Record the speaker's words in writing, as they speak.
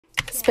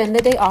spend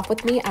the day off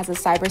with me as a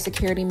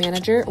cybersecurity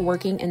manager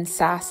working in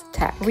SaaS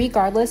tech.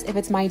 Regardless if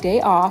it's my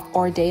day off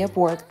or a day of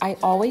work, I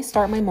always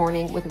start my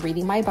morning with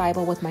reading my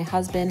Bible with my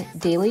husband,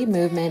 daily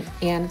movement,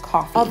 and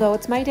coffee. Although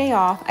it's my day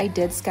off, I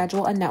did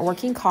schedule a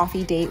networking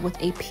coffee date with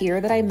a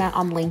peer that I met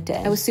on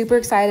LinkedIn. I was super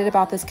excited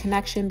about this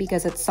connection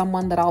because it's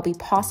someone that I'll be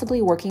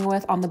possibly working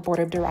with on the board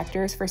of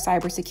directors for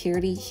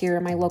cybersecurity here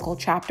in my local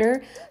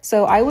chapter.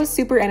 So I was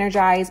super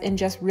energized and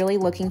just really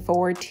looking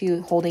forward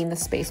to holding the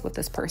space with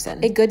this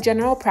person. A good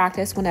general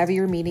practice whenever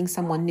you're meeting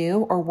someone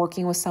new or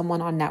working with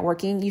someone on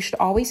networking, you should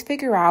always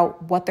figure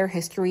out what their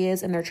history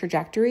is and their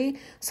trajectory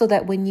so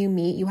that when you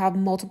meet, you have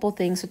multiple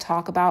things to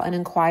talk about and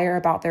inquire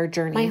about their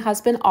journey. My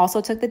husband also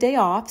took the day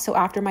off, so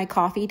after my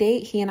coffee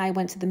date, he and I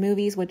went to the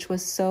movies, which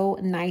was so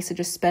nice to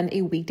just spend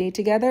a weekday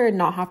together and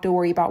not have to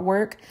worry about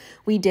work.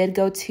 We did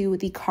go to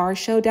the car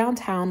show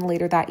downtown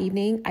later that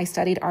evening. I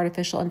studied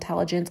artificial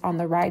intelligence on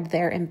the ride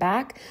there and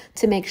back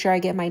to make sure I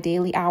get my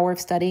daily hour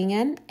of studying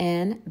in,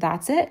 and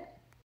that's it.